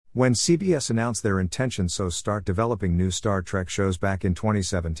When CBS announced their intentions to start developing new Star Trek shows back in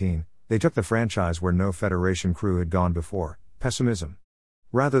 2017, they took the franchise where no Federation crew had gone before, pessimism.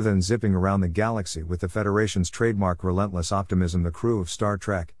 Rather than zipping around the galaxy with the Federation's trademark relentless optimism, the crew of Star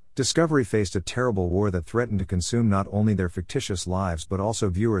Trek Discovery faced a terrible war that threatened to consume not only their fictitious lives but also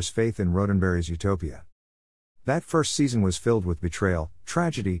viewers' faith in Roddenberry's utopia. That first season was filled with betrayal,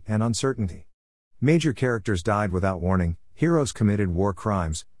 tragedy, and uncertainty. Major characters died without warning, heroes committed war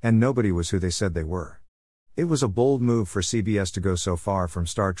crimes, and nobody was who they said they were. It was a bold move for CBS to go so far from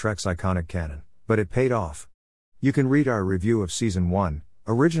Star Trek's iconic canon, but it paid off. You can read our review of Season 1,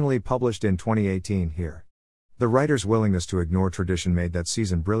 originally published in 2018 here. The writers' willingness to ignore tradition made that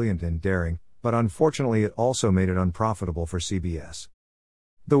season brilliant and daring, but unfortunately it also made it unprofitable for CBS.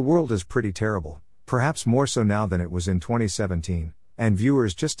 The world is pretty terrible, perhaps more so now than it was in 2017, and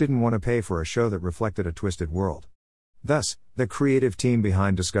viewers just didn't want to pay for a show that reflected a twisted world. Thus, the creative team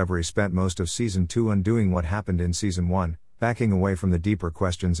behind Discovery spent most of Season 2 undoing what happened in Season 1, backing away from the deeper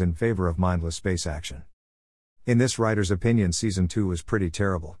questions in favor of mindless space action. In this writer's opinion, Season 2 was pretty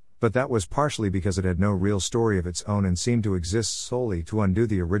terrible, but that was partially because it had no real story of its own and seemed to exist solely to undo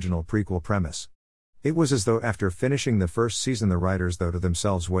the original prequel premise. It was as though after finishing the first season the writers thought to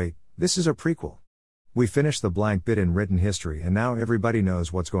themselves, wait, this is a prequel. We finished the blank bit in written history and now everybody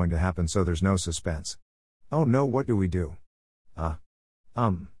knows what's going to happen, so there's no suspense. Oh no, what do we do?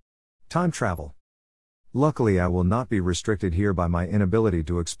 Time travel. Luckily I will not be restricted here by my inability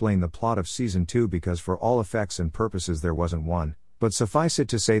to explain the plot of Season 2 because for all effects and purposes there wasn't one, but suffice it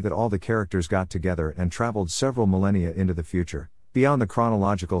to say that all the characters got together and traveled several millennia into the future, beyond the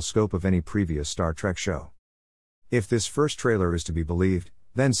chronological scope of any previous Star Trek show. If this first trailer is to be believed,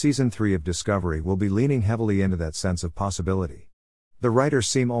 then Season 3 of Discovery will be leaning heavily into that sense of possibility. The writers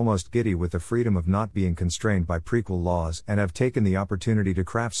seem almost giddy with the freedom of not being constrained by prequel laws and have taken the opportunity to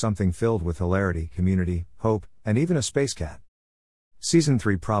craft something filled with hilarity, community, hope, and even a space cat. Season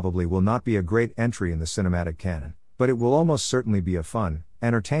 3 probably will not be a great entry in the cinematic canon, but it will almost certainly be a fun,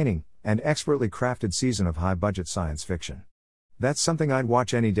 entertaining, and expertly crafted season of high-budget science fiction. That's something I'd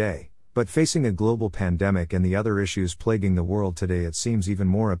watch any day, but facing a global pandemic and the other issues plaguing the world today, it seems even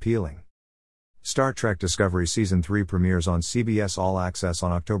more appealing. Star Trek Discovery Season 3 premieres on CBS All Access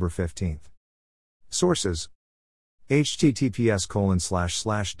on October 15. Sources: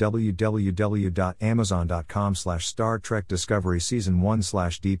 https://www.amazon.com/Star Trek Discovery Season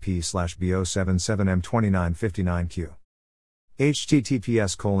 1/DP/BO77M2959Q.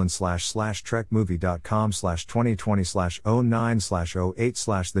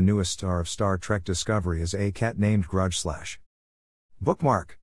 https://trekmovie.com/2020/09/08/The newest star of Star Trek Discovery is a cat named Grudge / Bookmark.